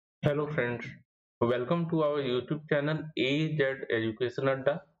Hello friends, welcome to our YouTube channel AZ Education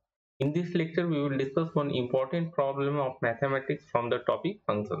Adda. In this lecture, we will discuss one important problem of mathematics from the topic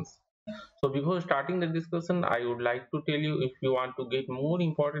functions. So before starting the discussion, I would like to tell you if you want to get more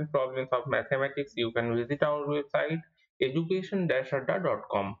important problems of mathematics, you can visit our website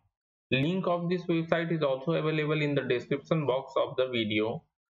education-adda.com. Link of this website is also available in the description box of the video.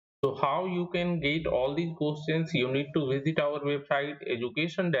 So how you can get all these questions, you need to visit our website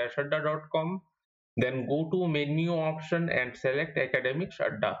education-adda.com, then go to menu option and select academics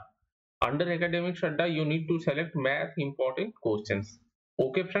adda. Under academics adda, you need to select math important questions.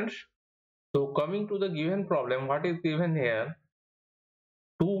 Okay friends, so coming to the given problem, what is given here?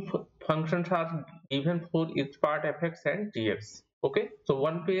 Two functions are given for each part fx and gx. Okay, so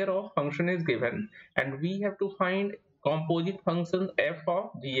one pair of function is given and we have to find composite function f of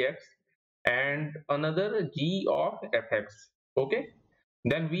gx and another g of fx. Okay,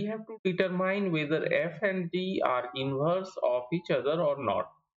 then we have to determine whether f and g are inverse of each other or not.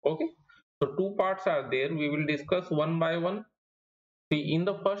 Okay, so two parts are there, we will discuss one by one. See, in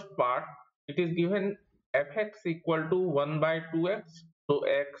the first part, it is given fx equal to 1 by 2x. So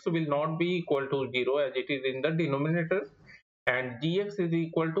x will not be equal to 0 as it is in the denominator, and gx is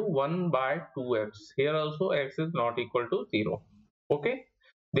equal to 1 by 2x. Here also x is not equal to 0. Okay.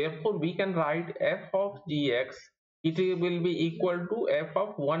 Therefore, we can write f of gx, it will be equal to f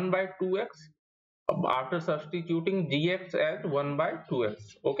of 1 by 2x after substituting gx as 1 by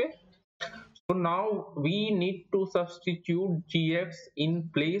 2x. Okay. So now we need to substitute gx in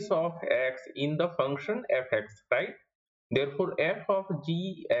place of x in the function fx, right? Therefore, f of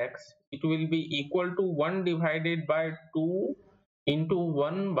gx, it will be equal to 1 divided by 2 into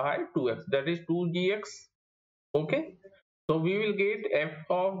 1 by 2x, that is 2gx. Okay, so we will get f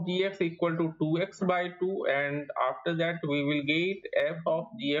of gx equal to 2x by 2, and after that we will get f of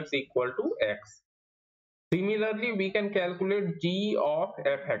gx equal to x. Similarly, we can calculate g of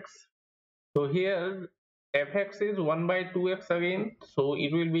fx. So here fx is 1 by 2x again, so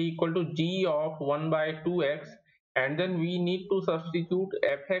it will be equal to g of 1 by 2x, and then we need to substitute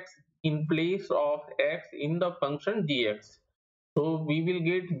fx in place of x in the function gx. So we will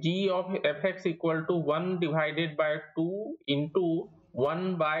get g of fx equal to 1 divided by 2 into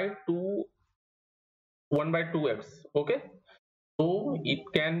 1 by 2x. Okay, so it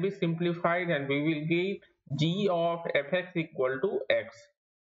can be simplified and we will get g of fx equal to x.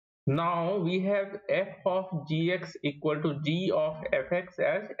 Now we have f of gx equal to g of fx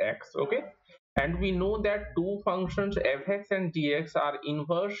as x. Okay, and we know that two functions fx and gx are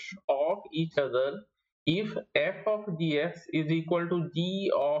inverse of each other if f of gx is equal to g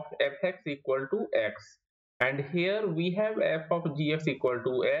of fx equal to x, and here we have f of gx equal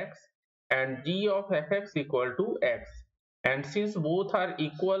to x and g of fx equal to x, and since both are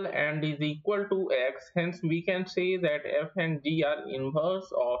equal and is equal to x, hence we can say that f and g are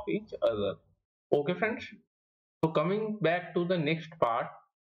inverse of each other. Okay friends, so coming back to the next part,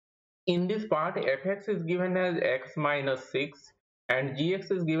 in this part fx is given as x minus 6 and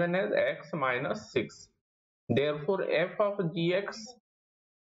gx is given as x minus 6. Therefore f of gx,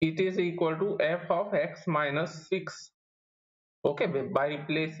 it is equal to f of x minus 6. Okay, by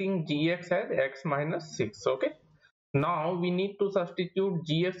replacing gx as x minus 6. Okay, now we need to substitute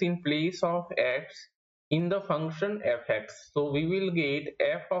gx in place of x in the function fx. So we will get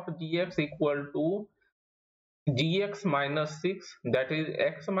f of gx equal to gx minus 6, that is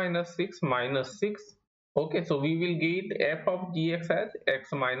x minus 6 minus 6. Okay, so we will get f of gx as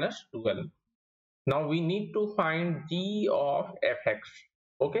x minus 12. Now we need to find g of fx.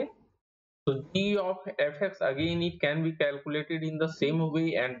 Okay, so g of fx, again it can be calculated in the same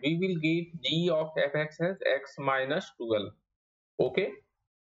way and we will get g of fx as x minus 12. Okay,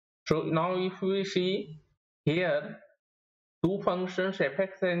 so now if we see here, two functions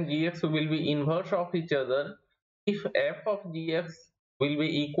fx and gx will be inverse of each other if f of gx will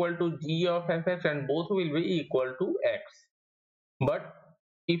be equal to g of fx and both will be equal to x. But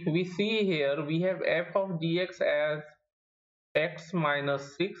if we see here, we have f of gx as x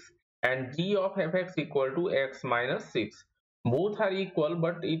minus 6 and g of fx equal to x minus 6. Both are equal,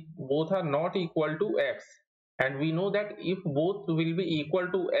 but both are not equal to x, and we know that if both will be equal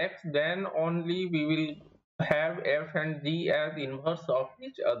to x, then only we will have f and g as inverse of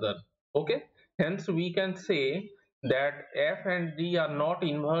each other. Okay, hence we can say that f and g are not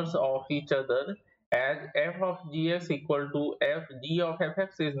inverse of each other, as f of gx equal to f g of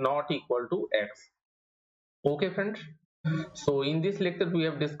fx is not equal to x. Okay friends, so in this lecture we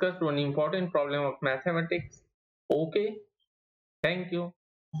have discussed one important problem of mathematics. Okay, thank you.